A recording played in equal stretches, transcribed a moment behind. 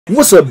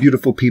What's up,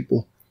 beautiful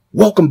people?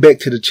 Welcome back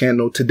to the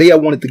channel. Today I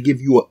wanted to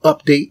give you an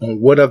update on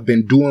what I've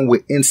been doing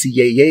with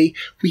NCAA.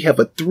 We have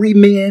a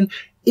 3-man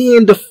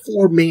and a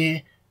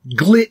 4-man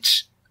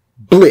glitch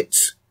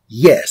blitz.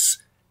 Yes.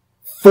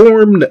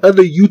 Form, the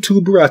other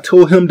YouTuber, I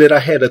told him that I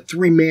had a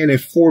 3-man and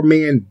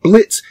 4-man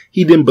blitz.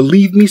 He didn't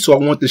believe me, so I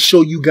want to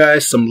show you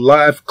guys some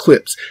live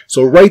clips.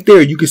 So right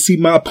there, you can see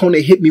my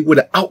opponent hit me with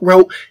an out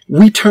route.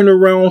 We turn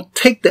around,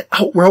 take the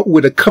out route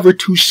with a cover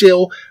 2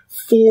 shell,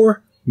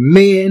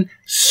 4-man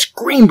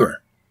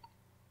screamer.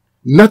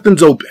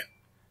 Nothing's open.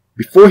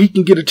 Before he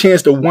can get a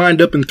chance to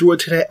wind up and throw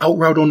it to that out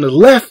route on the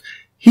left,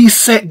 he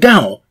sat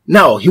down.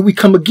 Now, here we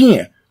come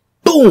again.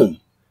 Boom.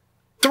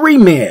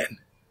 3-man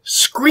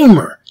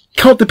screamer.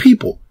 Count the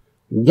people.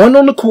 1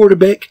 on the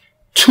quarterback,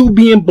 2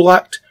 being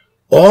blocked,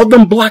 all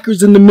them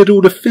blockers in the middle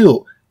of the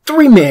field.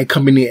 3-man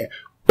coming in.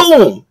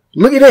 Boom.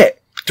 Look at that.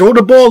 Throw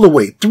the ball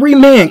away.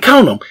 3-man,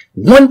 count them.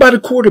 1 by the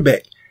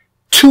quarterback,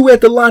 2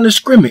 at the line of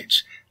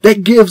scrimmage.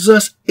 That gives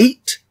us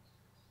 8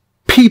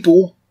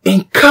 people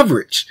in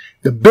coverage.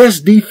 The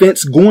best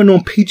defense going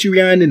on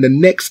Patreon in the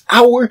next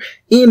hour,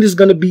 and is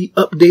going to be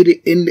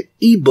updated in the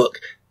ebook.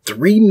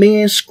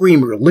 3-man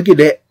screamer. Look at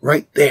that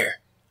right there.